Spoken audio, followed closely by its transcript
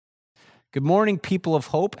Good morning, people of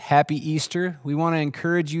hope. Happy Easter. We want to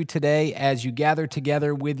encourage you today as you gather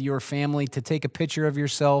together with your family to take a picture of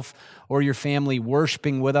yourself or your family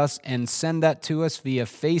worshiping with us and send that to us via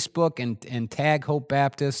Facebook and tag Hope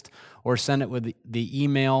Baptist, or send it with the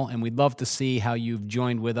email, and we'd love to see how you've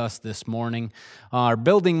joined with us this morning. Our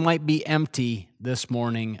building might be empty this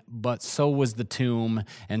morning, but so was the tomb,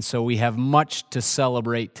 and so we have much to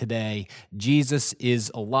celebrate today. Jesus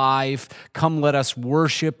is alive. Come, let us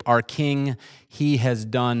worship our King. He has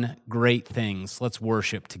done great things. Let's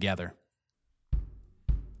worship together.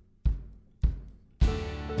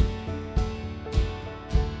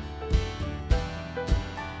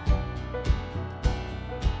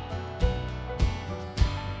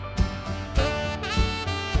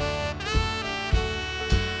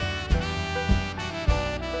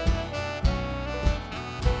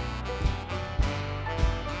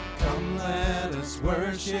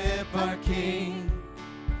 Worship our King.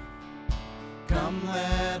 Come,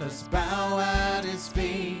 let us bow at His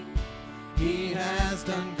feet. He has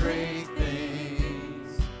done great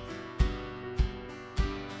things.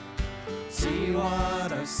 See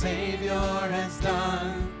what our Savior has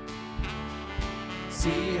done.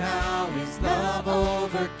 See how His love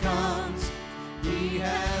overcomes. He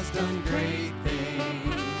has done great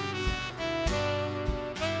things.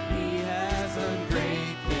 He has done great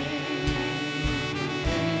things.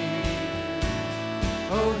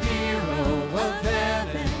 Oh, hero of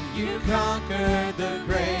heaven, you conquered the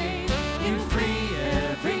grave. You free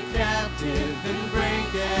every captive and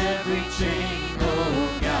break every chain.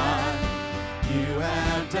 Oh, God, you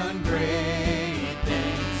have done great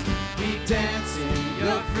things. We dance in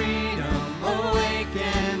your freedom, awake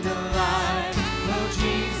and alive. Oh,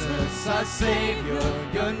 Jesus, our Savior,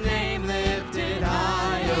 your name lifted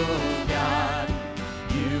high. Oh, God,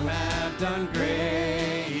 you have done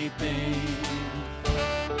great things.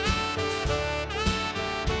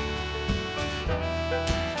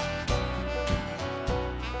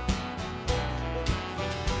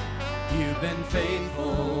 You've been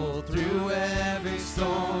faithful through every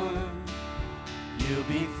storm. You'll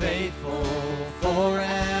be faithful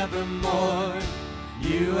forevermore.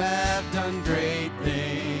 You have done great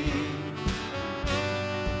things.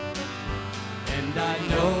 And I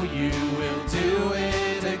know you will do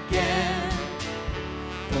it again.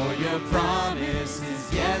 For your promise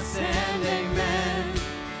is yes and amen.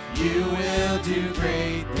 You will do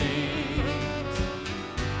great things.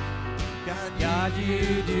 God,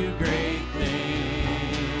 you do great things.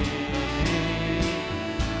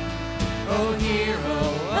 Oh, hero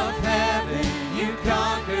of heaven, you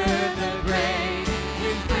conquered the grave.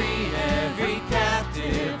 You free every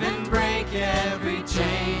captive and break every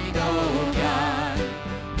chain. Oh, God,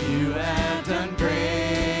 you have done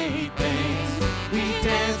great things. We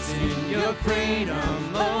dance in your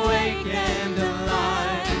freedom, awake and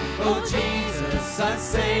alive. Oh, Jesus, our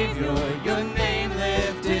Savior, your name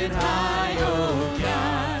lifted high. Oh,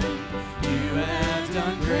 God, you have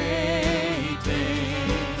done great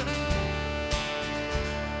things.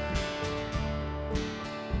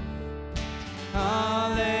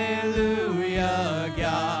 Hallelujah,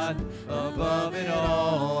 God, above it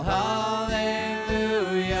all. Hallelujah,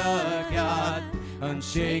 God,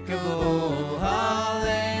 unshakable.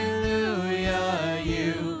 Hallelujah,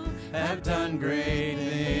 you have done great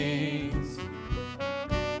things.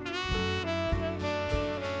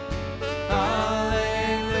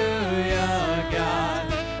 Hallelujah, God,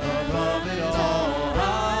 above it all.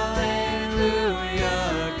 Hallelujah,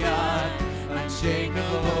 God,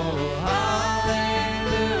 unshakable.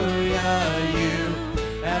 Hallelujah, you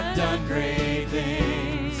have done great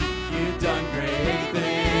things. You've done great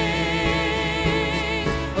things.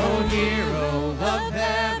 Oh, hero of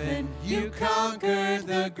heaven, you conquered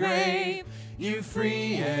the grave. You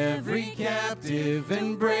free every captive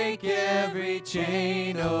and break every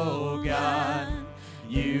chain. Oh, God,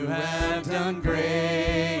 you have done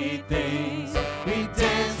great things. We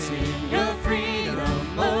dance in your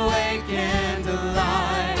freedom, awake and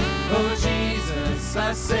alive. Oh, Jesus,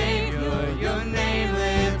 our Savior, your name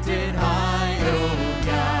lifted high. Oh,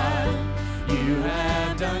 God, you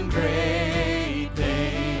have done great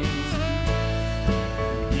things.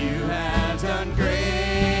 You have done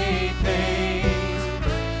great things.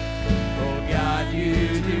 Oh, God,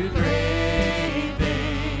 you do great things.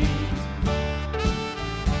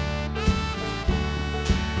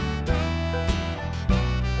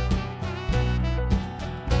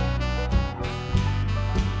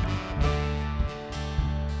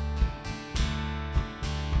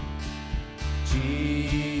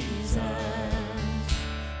 Jesus,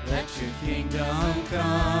 let your kingdom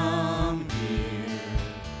come here.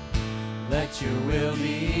 Let your will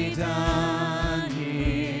be done.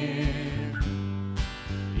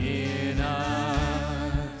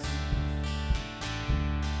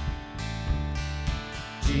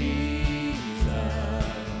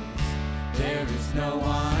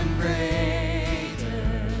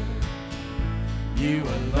 You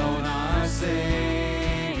alone are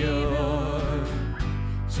Savior.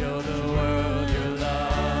 Show the world your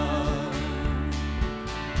love.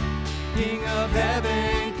 King of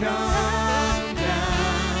heaven, come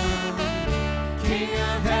down. King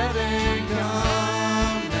of heaven,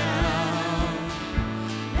 come down.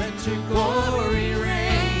 Let your glory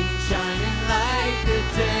reign, shining like the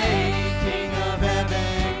day. King of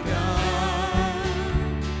heaven, come.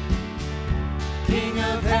 King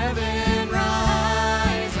of heaven,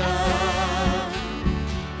 rise up.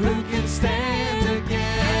 Who can stand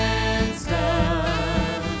against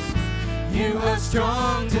us? You are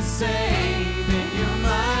strong to save in your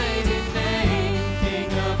mighty name.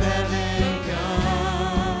 King of heaven,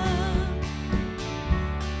 come.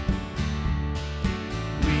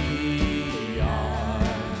 We are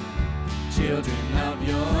children of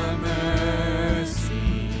your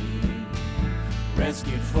mercy,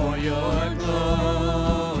 rescued for your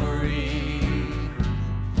glory.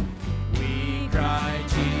 We cry,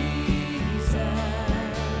 Jesus,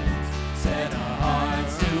 set our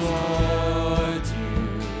hearts towards you.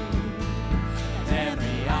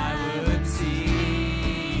 Every eye would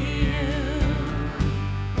see you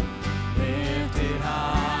lifted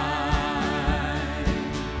high.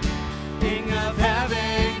 King of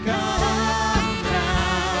heaven, come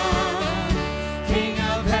down. King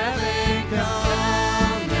of heaven,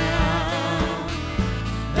 come down.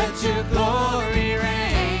 Let your glory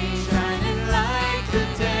reign, shining like the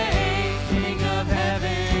day. King of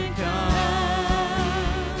heaven, come.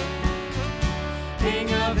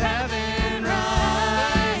 King of heaven,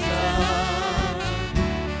 rise up.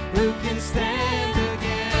 Who can stand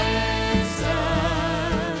against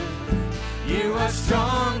us? You are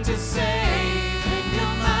strong to save in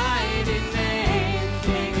your mighty name.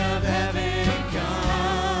 King of heaven,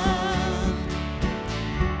 come.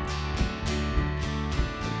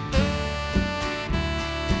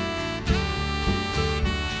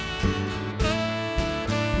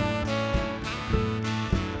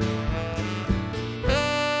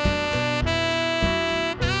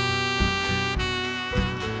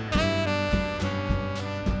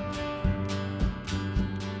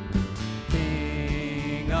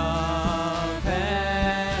 King of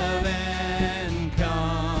heaven,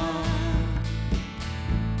 come.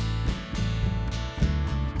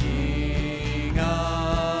 King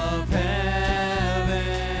of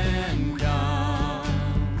heaven, come.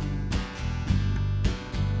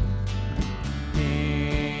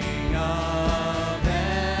 King of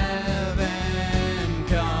heaven,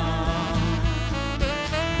 come.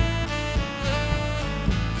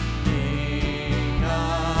 King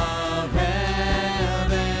of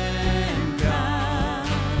heaven, come.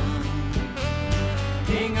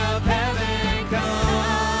 King of heaven,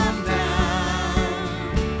 come down.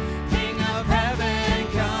 King of heaven,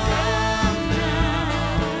 come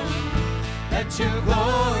down. Let your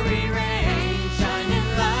glory reign, shining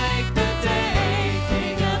like the day.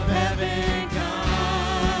 King of heaven,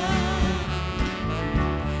 come.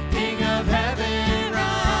 King of heaven,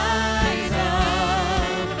 rise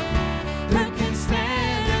up. Who can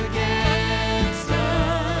stand against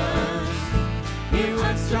us? You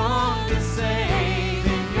are strong to save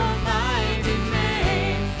in your mighty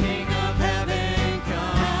name. King of heaven,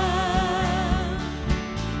 come.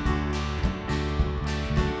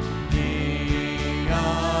 King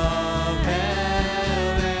of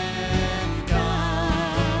heaven,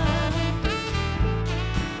 come.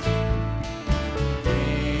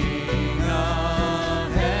 King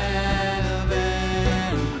of heaven,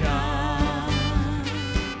 come.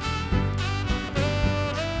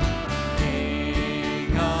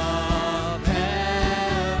 King of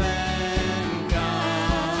heaven,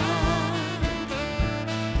 come.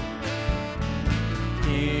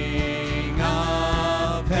 King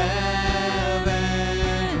of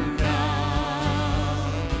heaven,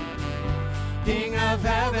 come. King of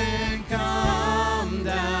heaven, come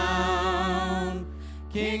down.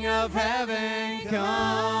 King of heaven,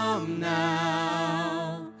 come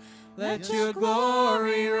now. Let your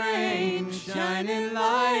glory reign, shining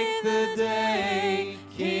like the day.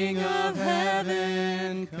 King of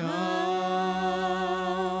heaven, come.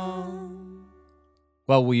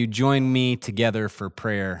 Well, will you join me together for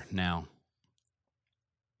prayer now?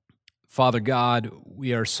 Father God,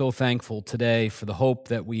 we are so thankful today for the hope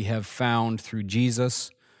that we have found through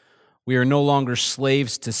Jesus. We are no longer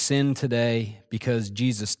slaves to sin today because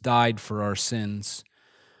Jesus died for our sins.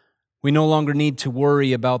 We no longer need to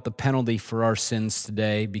worry about the penalty for our sins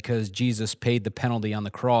today because Jesus paid the penalty on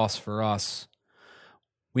the cross for us.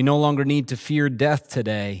 We no longer need to fear death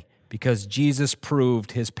today because Jesus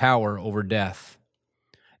proved his power over death.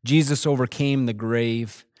 Jesus overcame the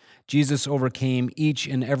grave. Jesus overcame each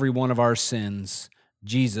and every one of our sins.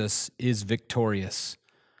 Jesus is victorious.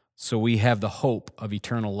 So we have the hope of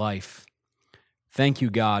eternal life. Thank you,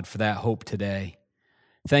 God, for that hope today.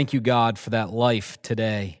 Thank you, God, for that life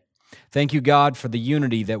today. Thank you, God, for the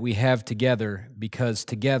unity that we have together, because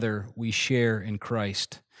together we share in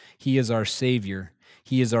Christ. He is our Savior.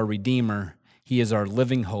 He is our Redeemer. He is our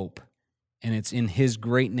living hope. And it's in His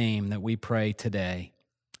great name that we pray today.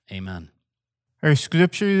 Amen. Our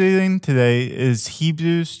scripture reading today is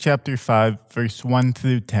Hebrews chapter 5, verse 1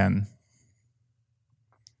 through 10.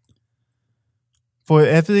 For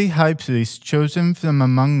every high priest chosen from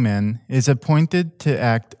among men is appointed to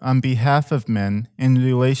act on behalf of men in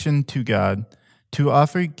relation to God, to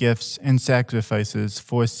offer gifts and sacrifices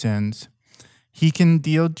for sins. He can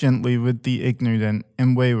deal gently with the ignorant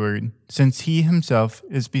and wayward, since he himself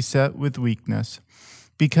is beset with weakness.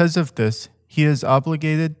 Because of this, he is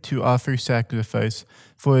obligated to offer sacrifice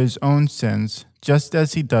for his own sins, just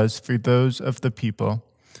as he does for those of the people.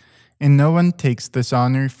 And no one takes this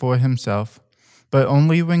honor for himself, but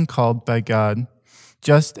only when called by God,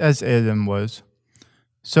 just as Adam was.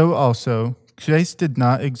 So also, Christ did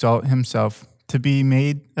not exalt himself to be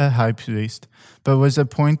made a high priest, but was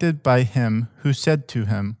appointed by him who said to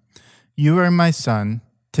him, "You are my son,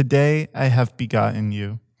 today I have begotten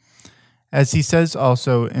you." As he says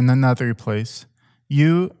also in another place,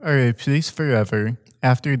 "You are a priest forever,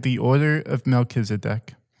 after the order of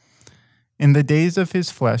Melchizedek." In the days of his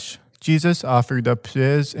flesh, Jesus offered up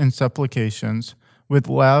prayers and supplications with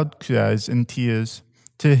loud cries and tears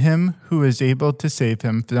to him who is able to save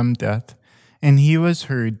him from death, and he was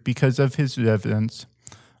heard because of his reverence.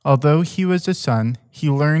 Although he was a son, he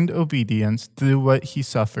learned obedience through what he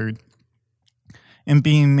suffered. And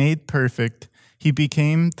being made perfect, he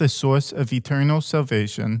became the source of eternal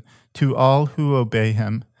salvation to all who obey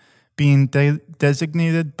him, being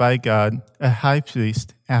designated by God a high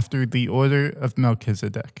priest after the order of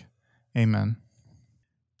Melchizedek. Amen.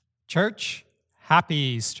 Church, happy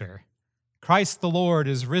Easter. Christ the Lord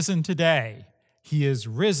is risen today. He is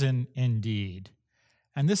risen indeed.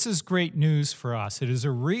 And this is great news for us. It is a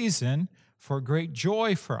reason for great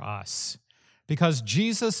joy for us. Because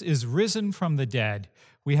Jesus is risen from the dead,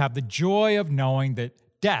 we have the joy of knowing that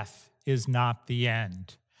death is not the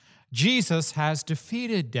end. Jesus has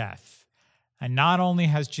defeated death. And not only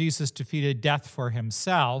has Jesus defeated death for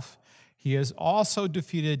himself, he has also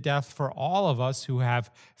defeated death for all of us who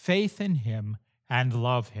have faith in him and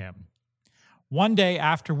love him. One day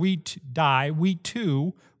after we die, we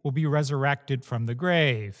too will be resurrected from the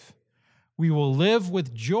grave. We will live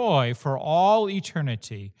with joy for all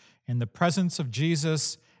eternity in the presence of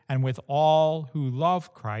Jesus and with all who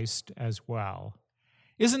love Christ as well.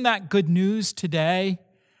 Isn't that good news today?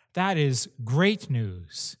 That is great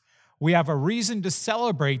news. We have a reason to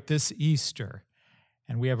celebrate this Easter,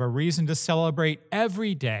 and we have a reason to celebrate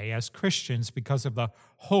every day as Christians because of the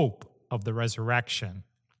hope of the resurrection.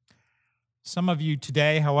 Some of you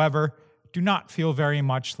today, however, do not feel very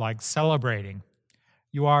much like celebrating.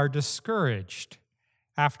 You are discouraged.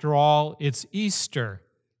 After all, it's Easter,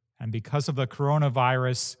 and because of the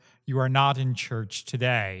coronavirus, you are not in church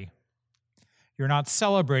today. You're not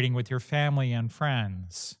celebrating with your family and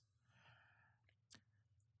friends.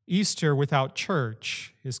 Easter without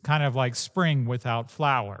church is kind of like spring without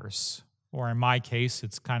flowers, or in my case,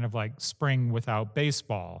 it's kind of like spring without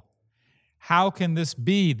baseball. How can this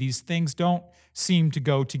be? These things don't seem to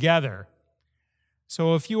go together.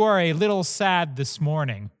 So if you are a little sad this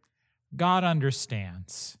morning, God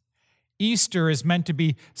understands. Easter is meant to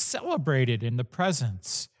be celebrated in the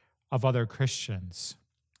presence of other Christians.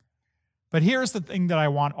 But here's the thing that I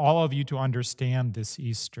want all of you to understand this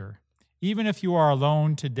Easter. Even if you are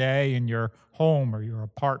alone today in your home or your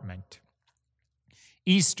apartment,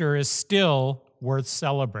 Easter is still worth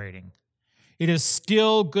celebrating. It is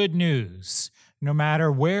still good news, no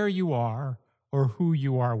matter where you are or who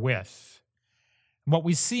you are with. What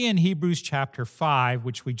we see in Hebrews chapter 5,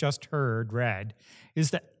 which we just heard read,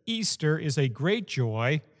 is that Easter is a great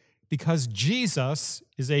joy because Jesus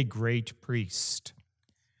is a great priest.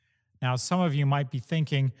 Now, some of you might be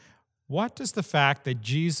thinking, what does the fact that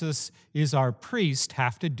Jesus is our priest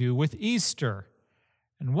have to do with Easter?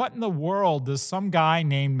 And what in the world does some guy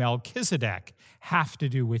named Melchizedek have to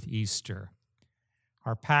do with Easter?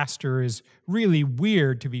 Our pastor is really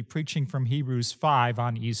weird to be preaching from Hebrews 5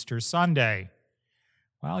 on Easter Sunday.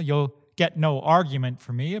 Well, you'll get no argument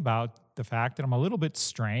from me about the fact that I'm a little bit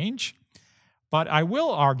strange, but I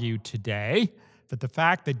will argue today that the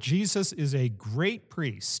fact that Jesus is a great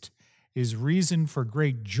priest is reason for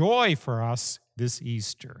great joy for us this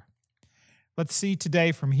Easter. Let's see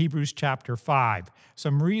today from Hebrews chapter 5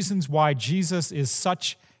 some reasons why Jesus is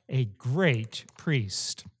such a great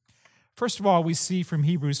priest. First of all, we see from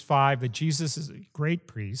Hebrews 5 that Jesus is a great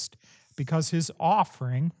priest because his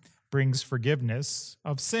offering brings forgiveness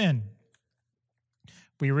of sin.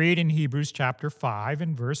 We read in Hebrews chapter 5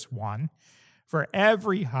 and verse 1, "For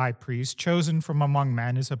every high priest chosen from among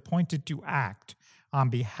men is appointed to act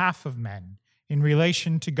on behalf of men in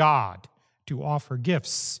relation to God, to offer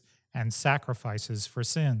gifts and sacrifices for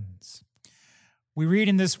sins." We read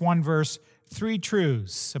in this one verse 3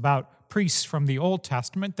 truths about priests from the Old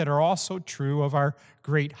Testament that are also true of our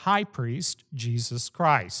great high priest, Jesus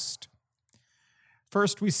Christ.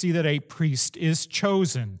 First, we see that a priest is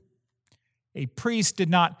chosen. A priest did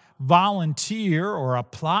not volunteer or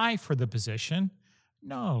apply for the position.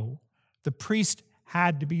 No, the priest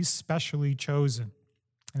had to be specially chosen.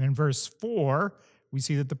 And in verse 4, we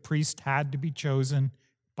see that the priest had to be chosen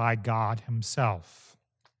by God himself.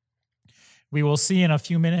 We will see in a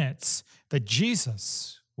few minutes that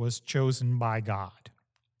Jesus was chosen by God.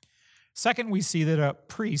 Second, we see that a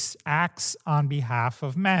priest acts on behalf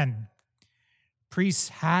of men. Priests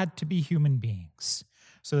had to be human beings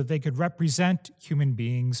so that they could represent human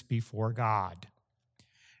beings before God.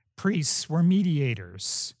 Priests were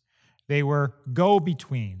mediators. They were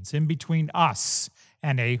go-betweens in between us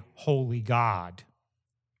and a holy God.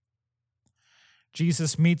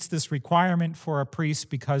 Jesus meets this requirement for a priest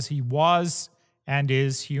because he was and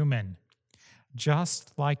is human,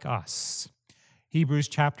 just like us. Hebrews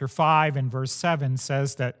chapter 5 and verse 7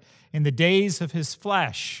 says that in the days of his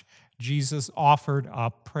flesh, Jesus offered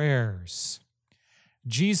up prayers.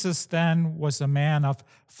 Jesus then was a man of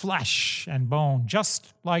flesh and bone,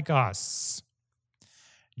 just like us.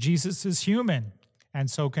 Jesus is human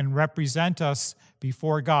and so can represent us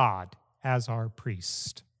before God as our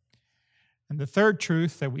priest. And the third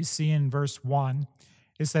truth that we see in verse 1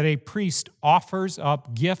 is that a priest offers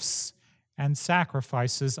up gifts and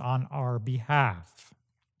sacrifices on our behalf.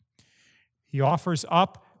 He offers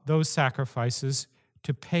up those sacrifices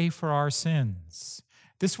to pay for our sins.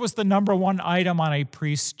 This was the number one item on a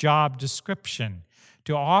priest's job description,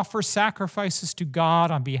 to offer sacrifices to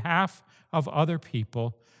God on behalf of other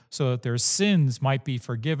people so that their sins might be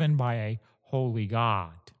forgiven by a holy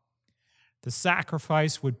God. The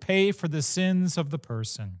sacrifice would pay for the sins of the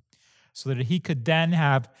person so that he could then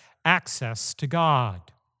have access to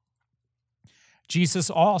God. Jesus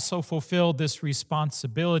also fulfilled this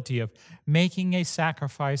responsibility of making a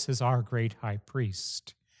sacrifice as our great high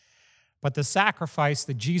priest. But the sacrifice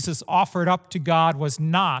that Jesus offered up to God was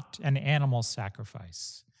not an animal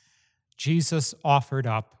sacrifice. Jesus offered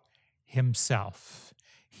up himself.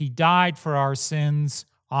 He died for our sins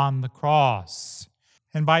on the cross.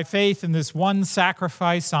 And by faith in this one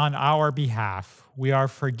sacrifice on our behalf, we are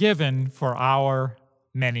forgiven for our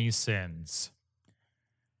many sins.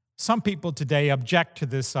 Some people today object to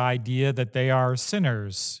this idea that they are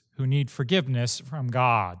sinners who need forgiveness from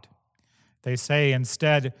God. They say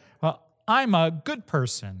instead, well, I'm a good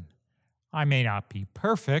person. I may not be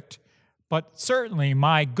perfect, but certainly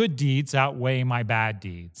my good deeds outweigh my bad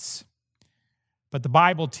deeds. But the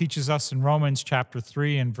Bible teaches us in Romans chapter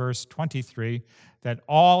 3 and verse 23 that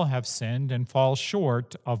all have sinned and fall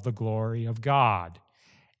short of the glory of God.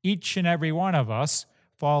 Each and every one of us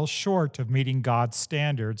falls short of meeting God's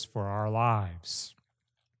standards for our lives.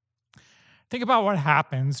 Think about what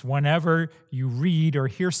happens whenever you read or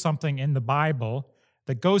hear something in the Bible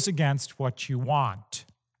that goes against what you want.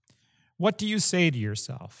 What do you say to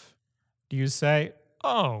yourself? Do you say,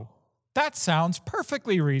 "Oh, that sounds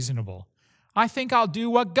perfectly reasonable. I think I'll do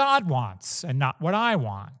what God wants and not what I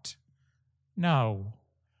want"? No.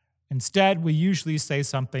 Instead, we usually say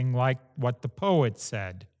something like what the poet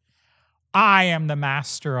said, "I am the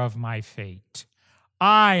master of my fate.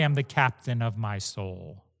 I am the captain of my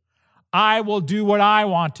soul. I will do what I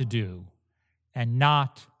want to do and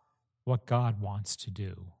not what God wants to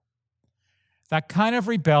do." That kind of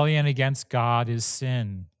rebellion against God is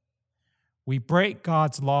sin. We break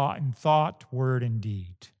God's law in thought, word, and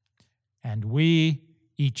deed. And we,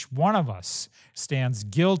 each one of us, stands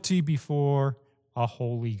guilty before a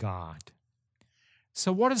holy God.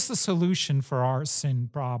 So what is the solution for our sin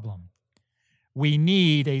problem? We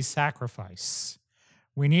need a sacrifice.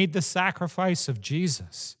 We need the sacrifice of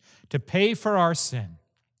Jesus to pay for our sin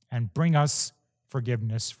and bring us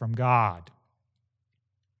forgiveness from God.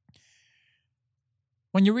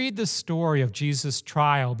 When you read the story of Jesus'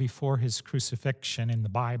 trial before his crucifixion in the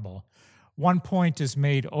Bible, one point is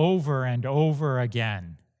made over and over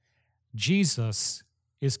again. Jesus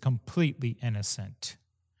is completely innocent.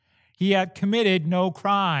 He had committed no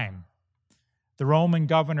crime. The Roman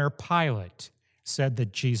governor Pilate said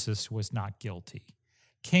that Jesus was not guilty.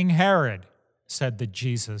 King Herod said that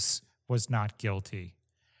Jesus was not guilty.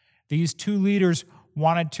 These two leaders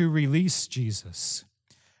wanted to release Jesus,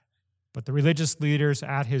 but the religious leaders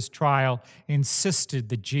at his trial insisted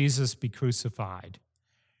that Jesus be crucified.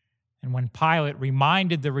 And when Pilate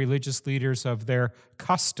reminded the religious leaders of their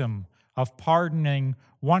custom of pardoning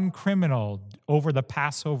one criminal over the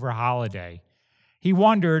Passover holiday, he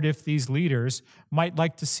wondered if these leaders might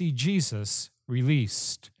like to see Jesus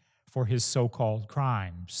released for his so-called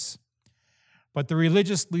crimes. But the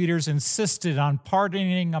religious leaders insisted on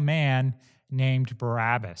pardoning a man named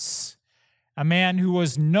Barabbas, a man who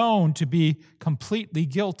was known to be completely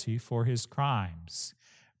guilty for his crimes.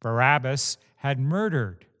 Barabbas had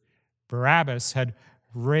murdered. Barabbas had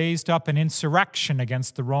raised up an insurrection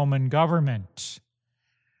against the Roman government.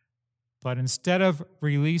 But instead of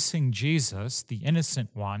releasing Jesus, the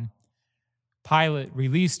innocent one, Pilate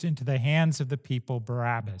released into the hands of the people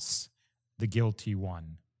Barabbas, the guilty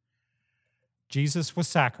one. Jesus was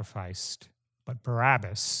sacrificed, but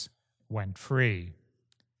Barabbas went free.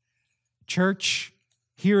 Church,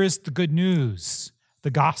 here is the good news,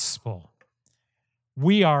 the gospel.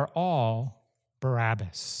 We are all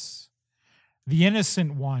Barabbas. The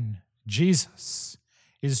innocent one, Jesus,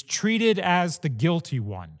 is treated as the guilty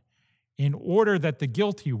one in order that the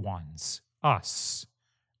guilty ones, us,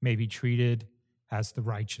 may be treated as the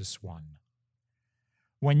righteous one.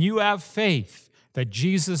 When you have faith that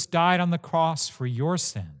Jesus died on the cross for your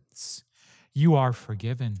sins, you are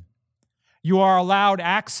forgiven. You are allowed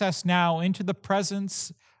access now into the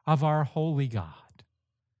presence of our holy God.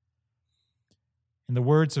 In the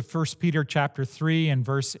words of 1 Peter chapter 3 and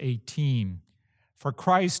verse 18, for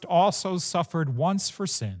Christ also suffered once for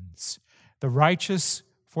sins, the righteous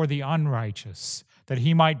for the unrighteous, that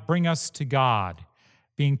he might bring us to God,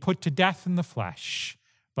 being put to death in the flesh,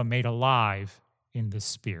 but made alive in the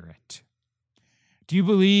Spirit. Do you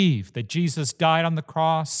believe that Jesus died on the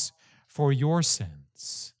cross for your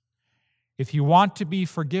sins? If you want to be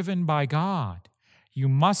forgiven by God, you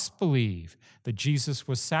must believe that Jesus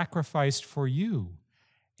was sacrificed for you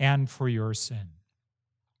and for your sin.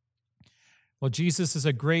 Well, Jesus is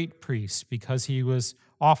a great priest because he was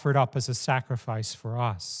offered up as a sacrifice for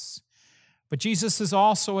us. But Jesus is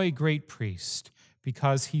also a great priest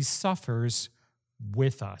because he suffers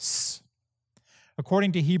with us.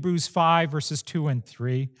 According to Hebrews 5, verses 2 and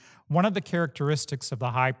 3, one of the characteristics of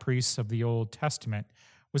the high priests of the Old Testament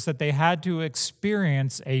was that they had to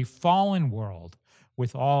experience a fallen world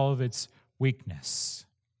with all of its weakness.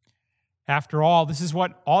 After all, this is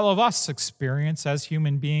what all of us experience as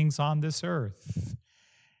human beings on this earth.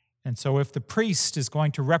 And so if the priest is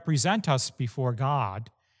going to represent us before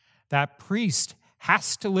God, that priest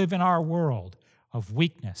has to live in our world of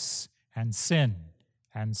weakness and sin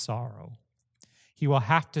and sorrow. He will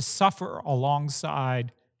have to suffer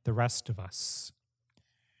alongside the rest of us.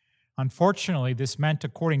 Unfortunately, this meant,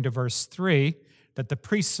 according to verse 3, that the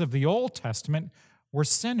priests of the Old Testament were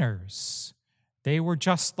sinners. They were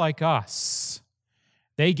just like us.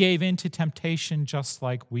 They gave in to temptation just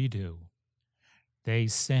like we do. They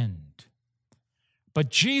sinned. But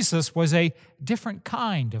Jesus was a different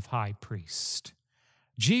kind of high priest.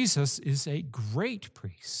 Jesus is a great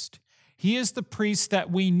priest. He is the priest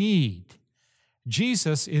that we need.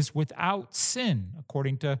 Jesus is without sin,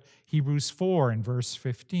 according to Hebrews 4 and verse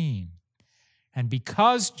 15. And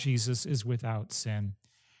because Jesus is without sin,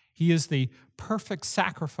 he is the perfect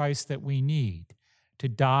sacrifice that we need to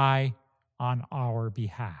die on our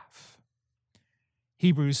behalf.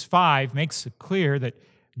 Hebrews 5 makes it clear that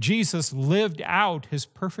Jesus lived out his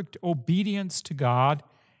perfect obedience to God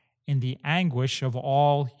in the anguish of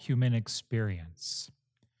all human experience.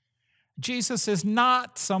 Jesus is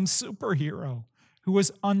not some superhero who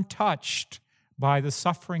is untouched by the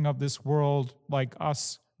suffering of this world like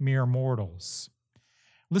us mere mortals.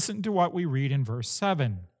 Listen to what we read in verse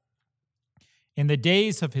 7. In the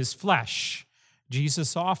days of his flesh,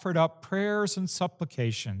 Jesus offered up prayers and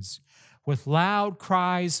supplications with loud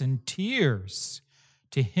cries and tears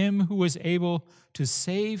to him who was able to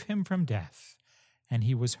save him from death, and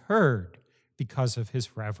he was heard because of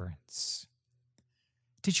his reverence.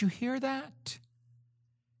 Did you hear that?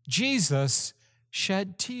 Jesus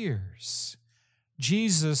shed tears.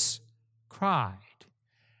 Jesus cried.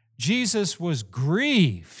 Jesus was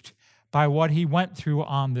grieved by what he went through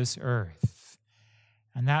on this earth.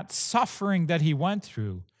 And that suffering that he went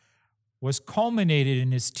through was culminated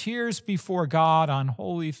in his tears before God on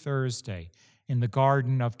Holy Thursday in the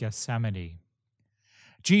Garden of Gethsemane.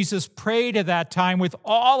 Jesus prayed at that time with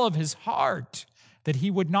all of his heart that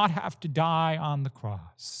he would not have to die on the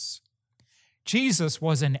cross. Jesus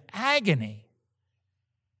was in agony.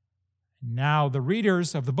 Now, the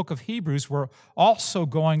readers of the book of Hebrews were also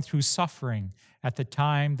going through suffering at the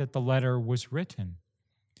time that the letter was written.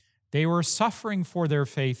 They were suffering for their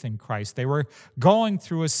faith in Christ. They were going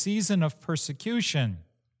through a season of persecution.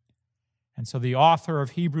 And so the author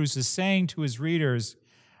of Hebrews is saying to his readers,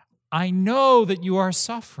 I know that you are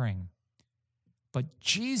suffering, but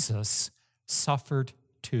Jesus suffered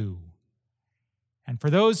too. And for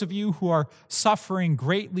those of you who are suffering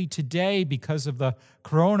greatly today because of the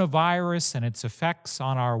coronavirus and its effects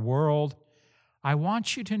on our world, I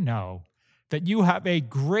want you to know that you have a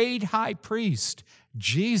great high priest,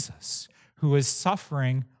 Jesus, who is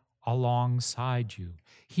suffering alongside you.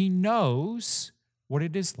 He knows what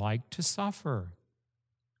it is like to suffer.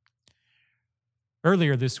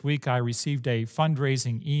 Earlier this week, I received a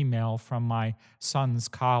fundraising email from my son's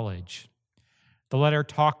college. The letter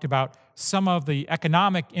talked about some of the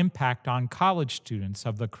economic impact on college students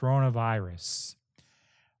of the coronavirus.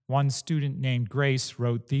 One student named Grace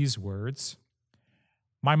wrote these words,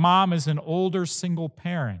 "My mom is an older single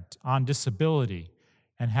parent on disability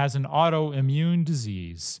and has an autoimmune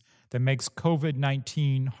disease that makes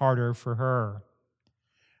COVID-19 harder for her.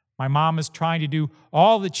 My mom is trying to do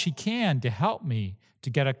all that she can to help me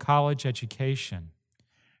to get a college education.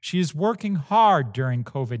 She is working hard during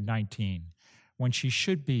COVID-19 when she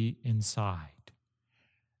should be inside.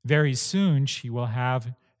 Very soon she will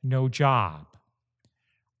have no job.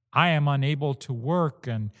 I am unable to work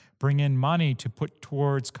and bring in money to put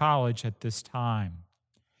towards college at this time.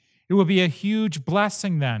 It will be a huge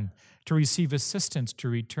blessing then to receive assistance to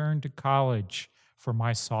return to college for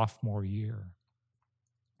my sophomore year."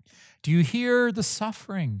 Do you hear the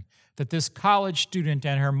suffering that this college student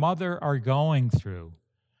and her mother are going through?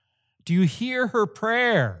 Do you hear her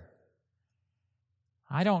prayer?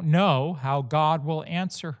 I don't know how God will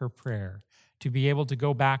answer her prayer to be able to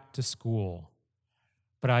go back to school.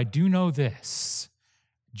 But I do know this: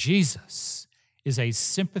 Jesus is a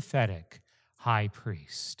sympathetic high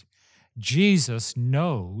priest. Jesus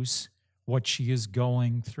knows what she is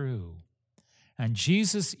going through. And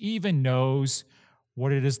Jesus even knows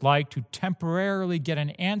what it is like to temporarily get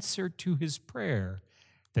an answer to his prayer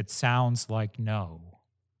that sounds like no.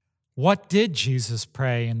 What did Jesus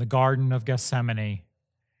pray in the Garden of Gethsemane?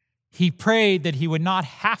 He prayed that he would not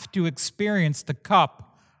have to experience the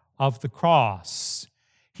cup of the cross.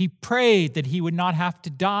 He prayed that he would not have to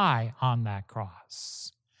die on that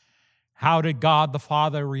cross. How did God the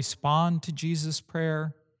Father respond to Jesus'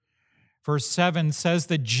 prayer? Verse 7 says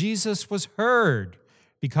that Jesus was heard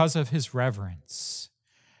because of his reverence.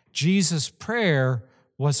 Jesus' prayer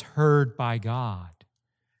was heard by God.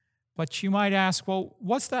 But you might ask, well,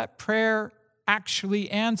 was that prayer actually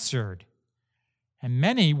answered? And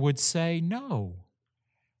many would say no.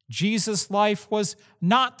 Jesus' life was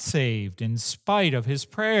not saved in spite of his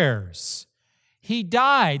prayers. He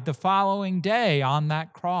died the following day on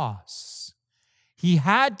that cross. He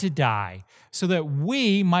had to die so that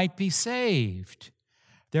we might be saved.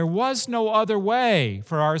 There was no other way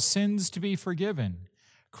for our sins to be forgiven.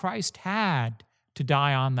 Christ had to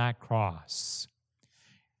die on that cross.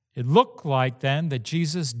 It looked like then that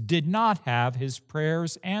Jesus did not have his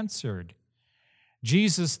prayers answered.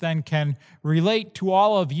 Jesus then can relate to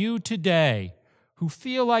all of you today who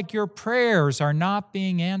feel like your prayers are not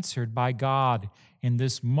being answered by God in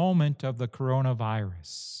this moment of the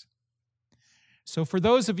coronavirus. So for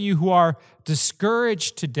those of you who are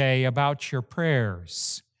discouraged today about your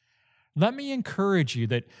prayers, let me encourage you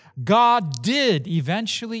that God did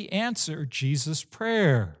eventually answer Jesus'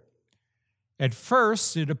 prayer. At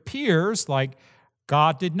first, it appears like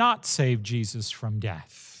God did not save Jesus from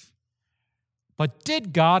death. But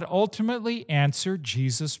did God ultimately answer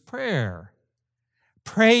Jesus' prayer?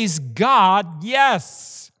 Praise God,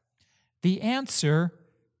 yes. The answer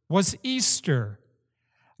was Easter.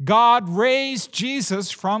 God raised Jesus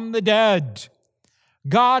from the dead.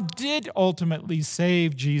 God did ultimately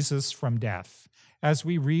save Jesus from death, as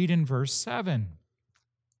we read in verse 7.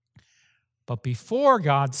 But before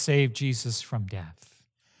God saved Jesus from death,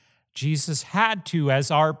 Jesus had to, as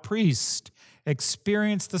our priest,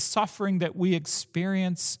 experience the suffering that we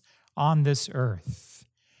experience on this earth.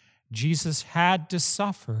 Jesus had to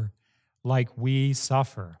suffer like we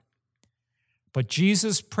suffer. But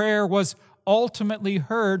Jesus' prayer was ultimately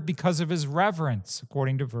heard because of his reverence,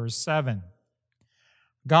 according to verse 7.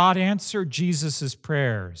 God answered Jesus'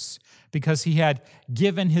 prayers because he had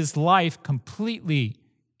given his life completely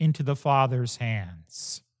into the Father's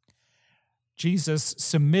hands. Jesus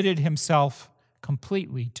submitted himself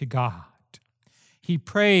completely to God. He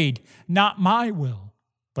prayed, "Not my will,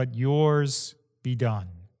 but yours be done."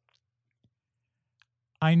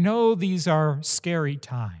 I know these are scary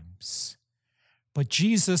times, but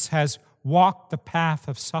Jesus has walked the path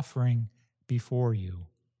of suffering before you.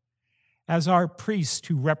 As our priest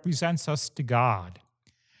who represents us to God,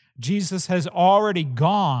 Jesus has already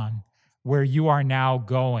gone where you are now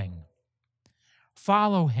going.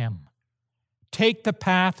 Follow him. Take the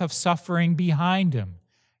path of suffering behind him.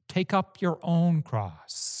 Take up your own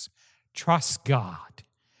cross. Trust God.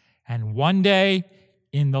 And one day,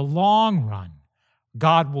 in the long run,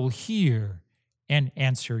 God will hear and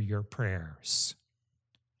answer your prayers.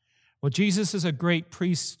 Well, Jesus is a great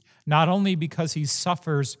priest, not only because he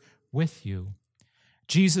suffers with you.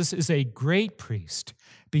 Jesus is a great priest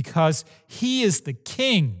because he is the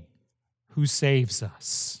King who saves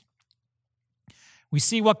us. We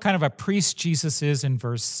see what kind of a priest Jesus is in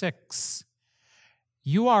verse 6.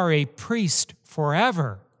 You are a priest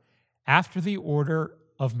forever after the order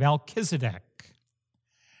of Melchizedek.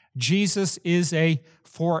 Jesus is a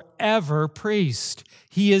forever priest.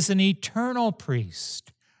 He is an eternal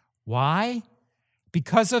priest. Why?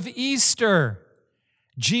 Because of Easter.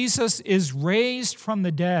 Jesus is raised from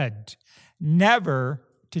the dead, never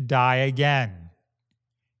to die again.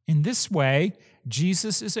 In this way,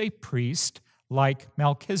 Jesus is a priest like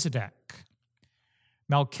Melchizedek.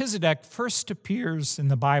 Melchizedek first appears in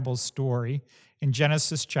the Bible story in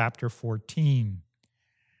Genesis chapter 14.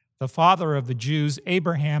 The father of the Jews,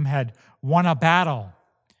 Abraham, had won a battle.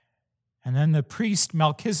 And then the priest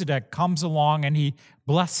Melchizedek comes along and he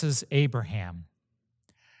blesses Abraham.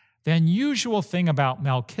 The unusual thing about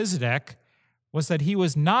Melchizedek was that he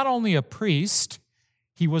was not only a priest,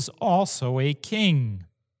 he was also a king.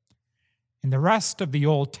 In the rest of the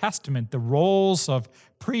Old Testament, the roles of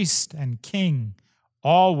priest and king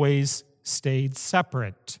always stayed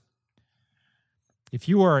separate. If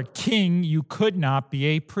you were a king, you could not be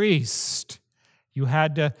a priest. You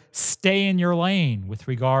had to stay in your lane with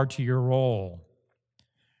regard to your role.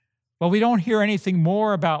 Well, we don't hear anything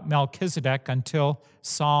more about Melchizedek until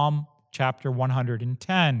Psalm chapter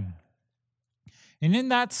 110. And in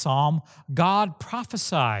that psalm, God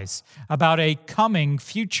prophesies about a coming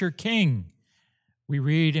future king. We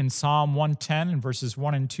read in Psalm 110 in verses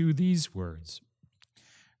 1 and 2 these words.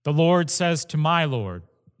 The Lord says to my Lord,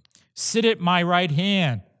 sit at my right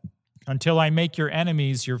hand until I make your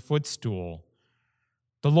enemies your footstool.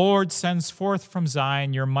 The Lord sends forth from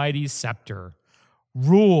Zion your mighty scepter.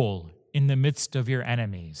 Rule in the midst of your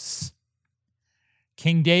enemies.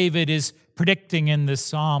 King David is predicting in this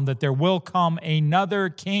psalm that there will come another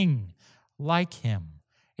king like him,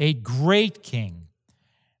 a great king.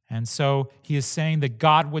 And so he is saying that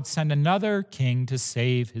God would send another king to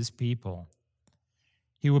save his people.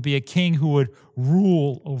 He would be a king who would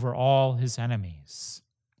rule over all his enemies.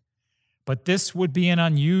 But this would be an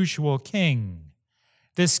unusual king.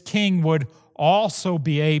 This king would also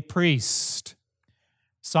be a priest.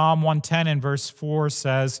 Psalm 110 in verse 4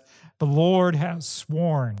 says, the Lord has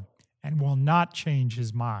sworn and will not change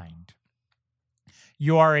his mind.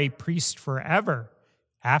 You are a priest forever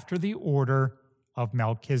after the order of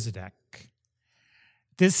Melchizedek.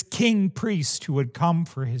 This king priest who would come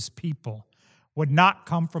for his people would not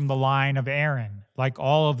come from the line of Aaron like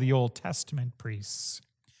all of the Old Testament priests.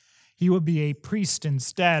 He would be a priest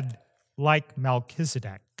instead like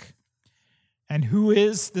Melchizedek. And who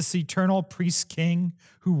is this eternal priest king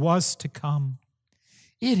who was to come?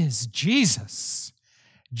 It is Jesus.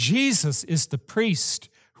 Jesus is the priest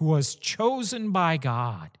who was chosen by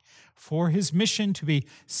God for his mission to be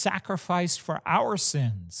sacrificed for our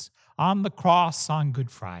sins on the cross on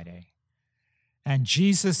Good Friday. And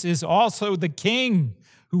Jesus is also the king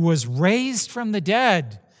who was raised from the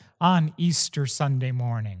dead on Easter Sunday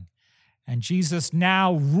morning. And Jesus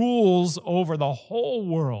now rules over the whole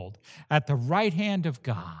world at the right hand of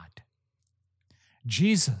God.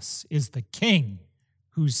 Jesus is the king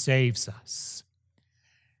who saves us.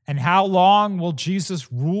 And how long will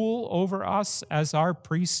Jesus rule over us as our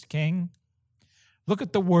priest king? Look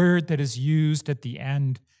at the word that is used at the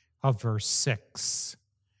end of verse 6.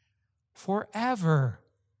 Forever.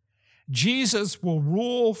 Jesus will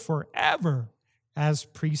rule forever as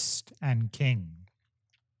priest and king.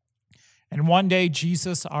 And one day,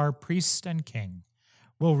 Jesus, our priest and king,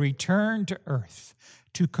 will return to earth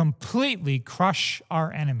to completely crush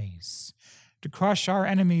our enemies, to crush our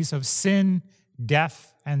enemies of sin,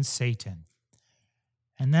 death, and Satan.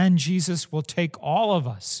 And then Jesus will take all of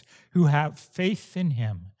us who have faith in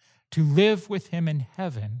him to live with him in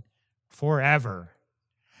heaven forever.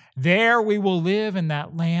 There we will live in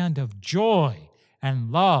that land of joy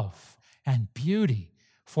and love and beauty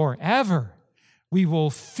forever. We will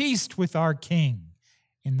feast with our King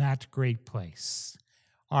in that great place.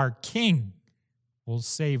 Our King will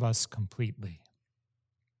save us completely.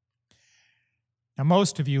 Now,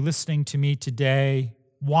 most of you listening to me today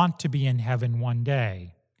want to be in heaven one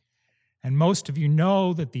day. And most of you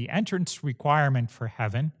know that the entrance requirement for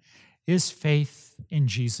heaven is faith in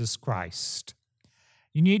Jesus Christ.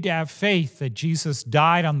 You need to have faith that Jesus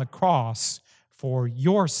died on the cross for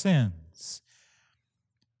your sins.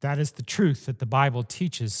 That is the truth that the Bible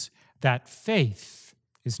teaches, that faith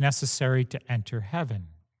is necessary to enter heaven.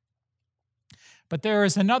 But there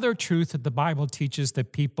is another truth that the Bible teaches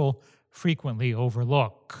that people frequently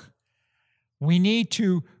overlook. We need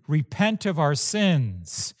to repent of our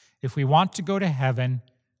sins if we want to go to heaven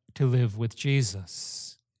to live with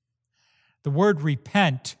Jesus. The word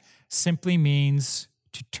repent simply means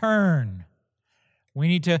to turn. We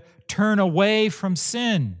need to turn away from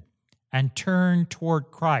sin and turn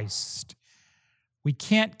toward Christ. We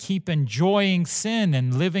can't keep enjoying sin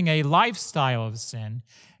and living a lifestyle of sin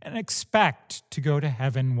and expect to go to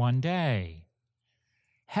heaven one day.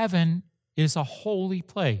 Heaven is a holy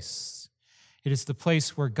place. It is the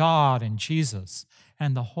place where God and Jesus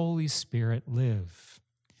and the Holy Spirit live.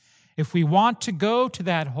 If we want to go to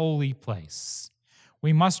that holy place,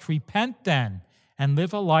 we must repent then and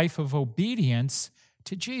live a life of obedience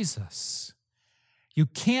to Jesus. You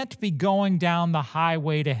can't be going down the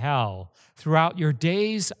highway to hell throughout your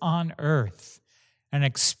days on earth and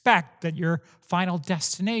expect that your final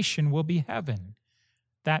destination will be heaven.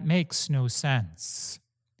 That makes no sense.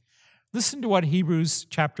 Listen to what Hebrews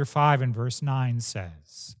chapter 5 and verse 9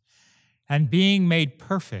 says. And being made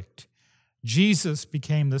perfect, Jesus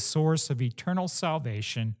became the source of eternal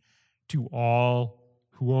salvation to all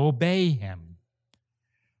who obey him.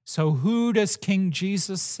 So who does King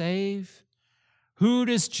Jesus save? Who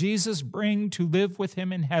does Jesus bring to live with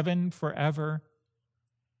him in heaven forever?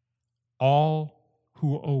 All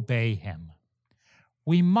who obey him.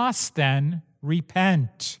 We must then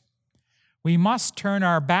repent. We must turn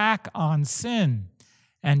our back on sin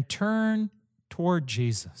and turn toward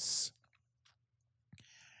Jesus.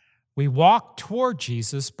 We walk toward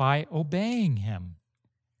Jesus by obeying him.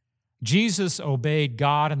 Jesus obeyed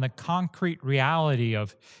God in the concrete reality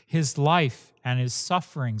of his life and his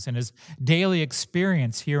sufferings and his daily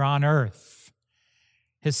experience here on earth.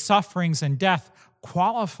 His sufferings and death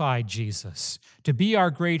qualified Jesus to be our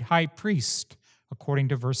great high priest, according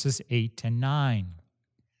to verses 8 and 9.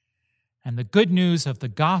 And the good news of the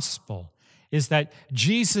gospel is that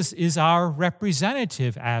Jesus is our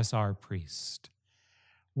representative as our priest.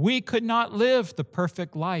 We could not live the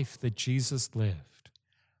perfect life that Jesus lived.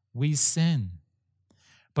 We sin.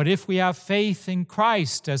 But if we have faith in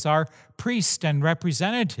Christ as our priest and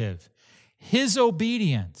representative, his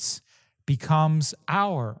obedience becomes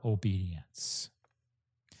our obedience.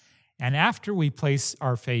 And after we place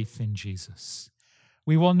our faith in Jesus,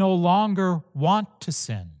 we will no longer want to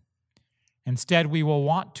sin. Instead, we will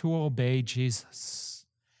want to obey Jesus.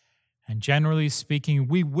 And generally speaking,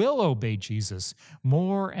 we will obey Jesus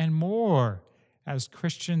more and more as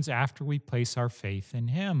Christians after we place our faith in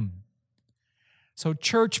him. So,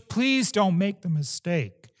 church, please don't make the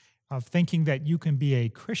mistake of thinking that you can be a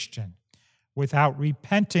Christian without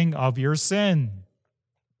repenting of your sin.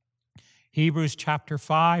 Hebrews chapter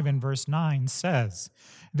 5 and verse 9 says,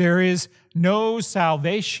 "There is no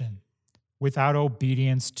salvation without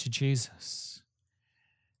obedience to Jesus."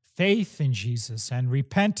 Faith in Jesus and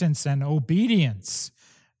repentance and obedience,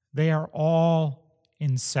 they are all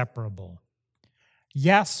inseparable.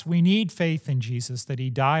 Yes, we need faith in Jesus that he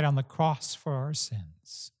died on the cross for our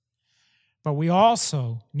sins. But we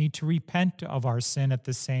also need to repent of our sin at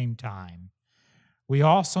the same time. We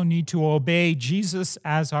also need to obey Jesus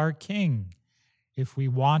as our King if we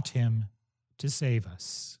want him to save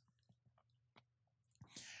us.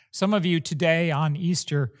 Some of you today on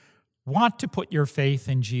Easter want to put your faith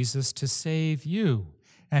in Jesus to save you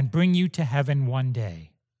and bring you to heaven one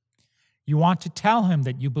day. You want to tell him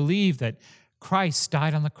that you believe that Christ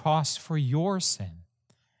died on the cross for your sin.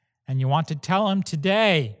 And you want to tell him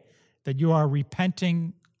today that you are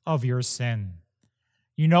repenting of your sin.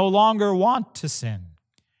 You no longer want to sin.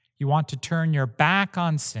 You want to turn your back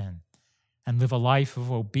on sin and live a life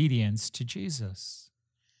of obedience to Jesus.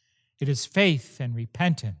 It is faith and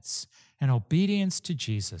repentance and obedience to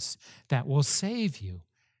Jesus that will save you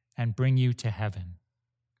and bring you to heaven.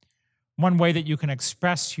 One way that you can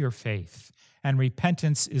express your faith and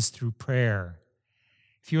repentance is through prayer.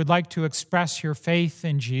 If you would like to express your faith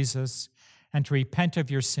in Jesus and to repent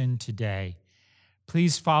of your sin today,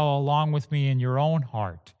 please follow along with me in your own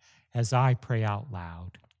heart as I pray out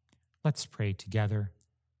loud. Let's pray together.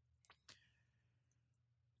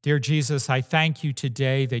 Dear Jesus, I thank you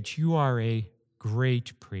today that you are a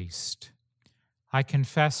great priest. I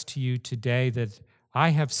confess to you today that I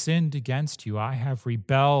have sinned against you. I have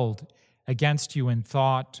rebelled against you in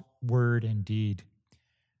thought, word, and deed.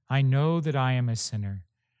 I know that I am a sinner,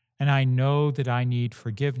 and I know that I need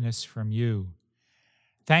forgiveness from you.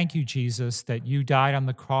 Thank you, Jesus, that you died on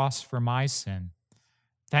the cross for my sin.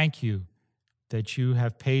 Thank you that you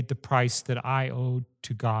have paid the price that I owed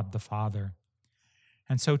to God the Father.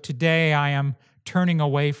 And so today I am turning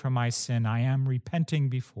away from my sin. I am repenting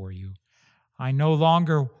before you. I no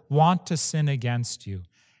longer want to sin against you.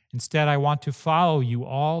 Instead, I want to follow you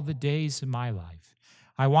all the days of my life.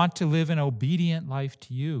 I want to live an obedient life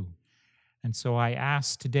to you. And so I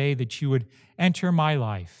ask today that you would enter my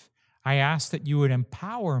life. I ask that you would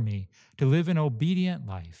empower me to live an obedient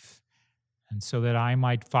life, and so that I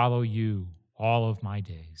might follow you all of my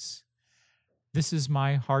days. This is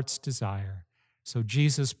my heart's desire. So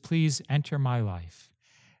Jesus, please enter my life.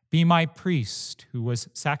 Be my priest who was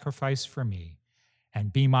sacrificed for me,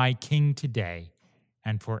 and be my king today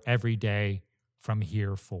and for every day from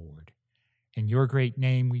here forward. In your great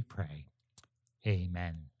name we pray.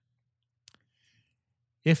 Amen.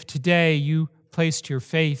 If today you placed your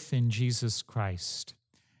faith in Jesus Christ,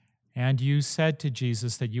 and you said to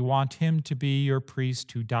Jesus that you want him to be your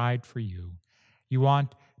priest who died for you, you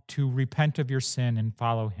want to repent of your sin and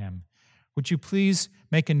follow him, would you please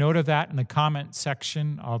make a note of that in the comment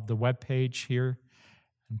section of the webpage here?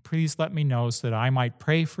 And please let me know so that I might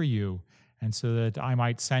pray for you and so that I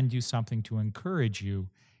might send you something to encourage you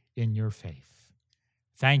in your faith.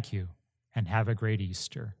 Thank you, and have a great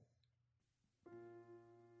Easter.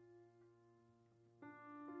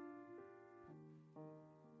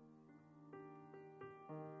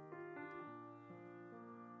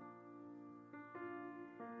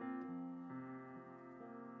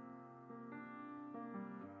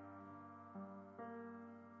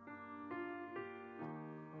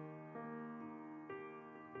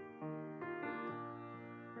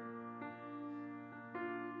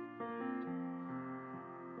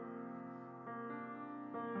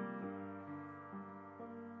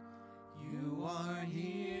 You are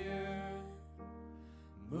here,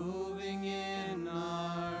 moving in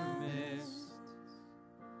our midst.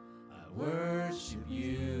 I worship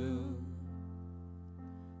you.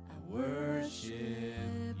 I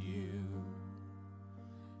worship you.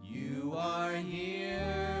 You are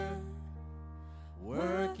here,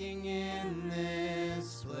 working in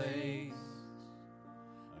this place.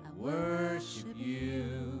 I worship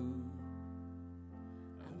you.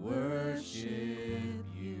 I worship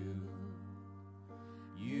you.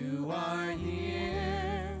 You are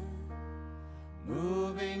here,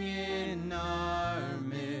 moving in our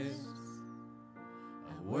midst.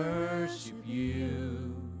 I worship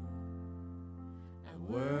you.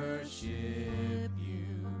 I worship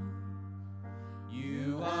you.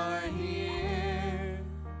 You are here,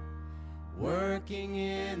 working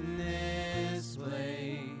in this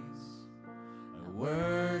place. I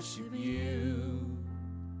worship you.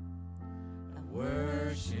 I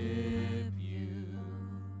worship you.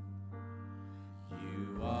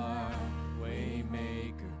 You are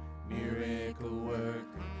waymaker, miracle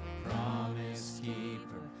worker, promise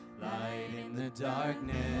keeper, light in the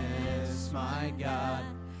darkness, my God,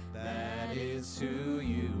 that is who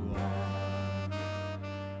you are.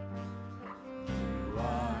 You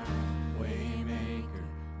are waymaker,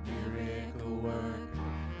 miracle worker,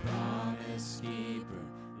 promise keeper,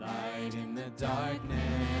 light in the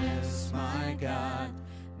darkness, my God,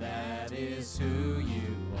 that is who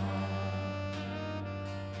you are.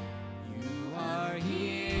 You are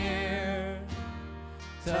here,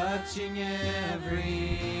 touching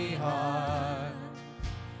every heart.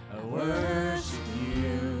 I worship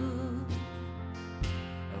you.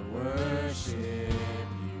 I worship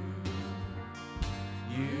you.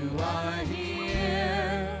 You are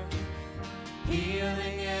here,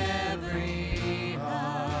 healing every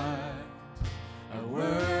heart. I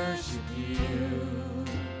worship you.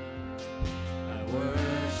 I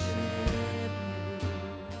worship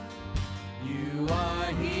you. You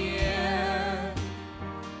are here,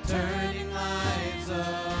 turning lives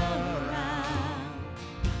around.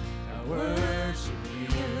 I worship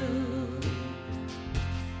you.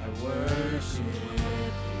 I worship you.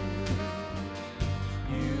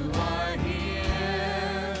 You are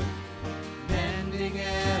here, mending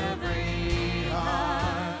every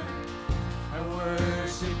heart. I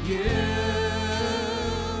worship you.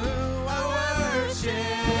 I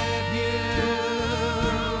worship you.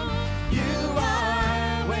 You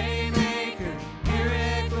are waymaker,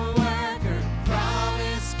 miracle worker,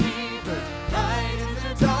 promise keeper, light in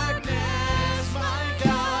the darkness, my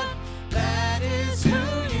God, that is who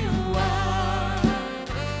you are.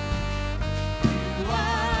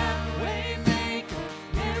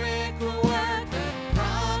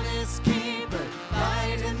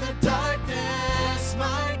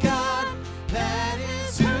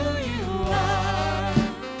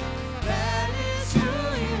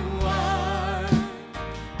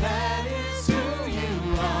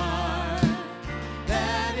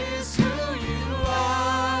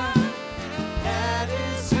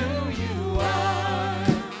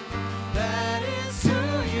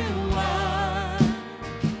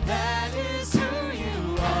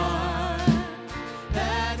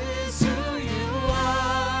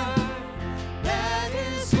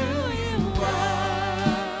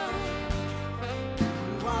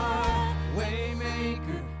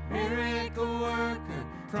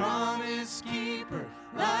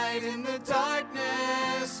 light in the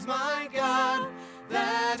darkness, my God,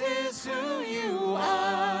 that is who you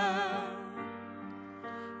are.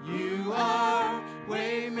 You are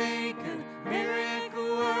waymaker,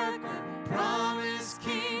 miracle worker, promise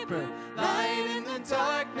keeper, light in the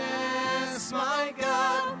darkness, my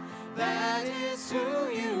God, that is who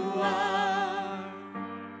you are.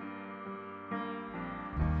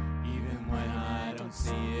 Even when I don't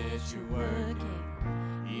see it, you're working.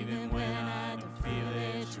 Even when I don't feel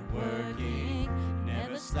it, you're working. You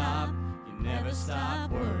never stop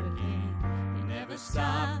working. You never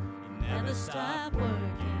stop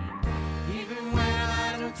working. Even when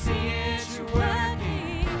I don't see it, you're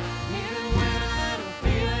working. Even when I don't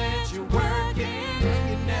feel it, you're working.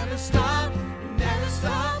 You never stop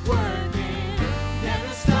working. Never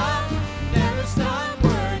stop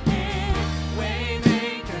working.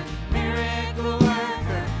 Waymaker, miracle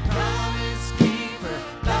worker, promise keeper,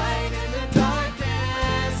 light in the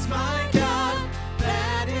darkness, my God,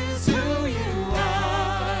 that is who you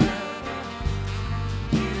are.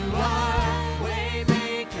 You are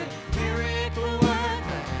waymaker, miracle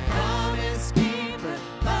worker, promise keeper,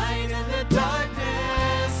 light in the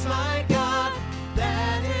darkness, my God,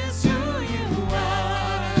 that is who you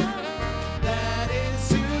are. That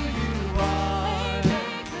is who you are.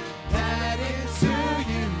 That is who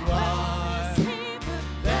you are.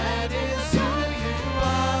 That is who you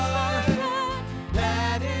are.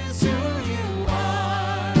 That is who you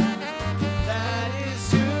are. That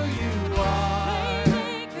is who you are.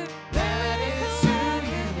 That is who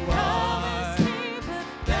you are.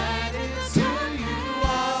 That is who you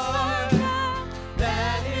are.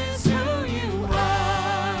 That is who you are.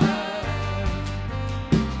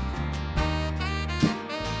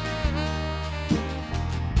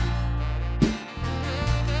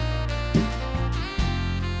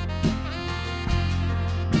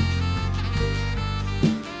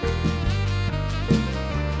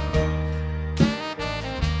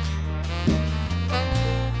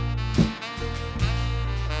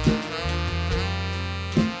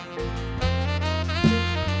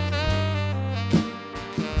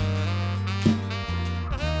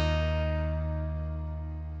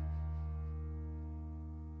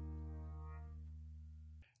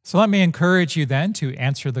 So let me encourage you then to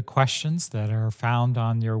answer the questions that are found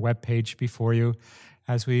on your webpage before you.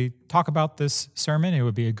 As we talk about this sermon, it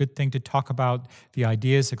would be a good thing to talk about the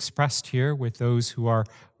ideas expressed here with those who are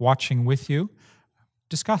watching with you.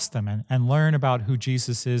 Discuss them and learn about who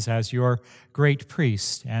Jesus is as your great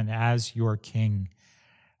priest and as your king.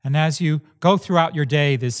 And as you go throughout your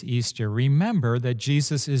day this Easter, remember that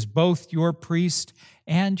Jesus is both your priest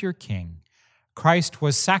and your king. Christ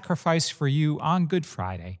was sacrificed for you on Good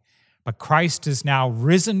Friday, but Christ is now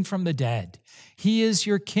risen from the dead. He is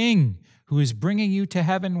your king who is bringing you to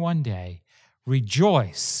heaven one day.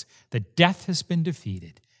 Rejoice that death has been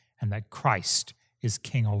defeated and that Christ is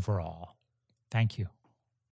king over all. Thank you.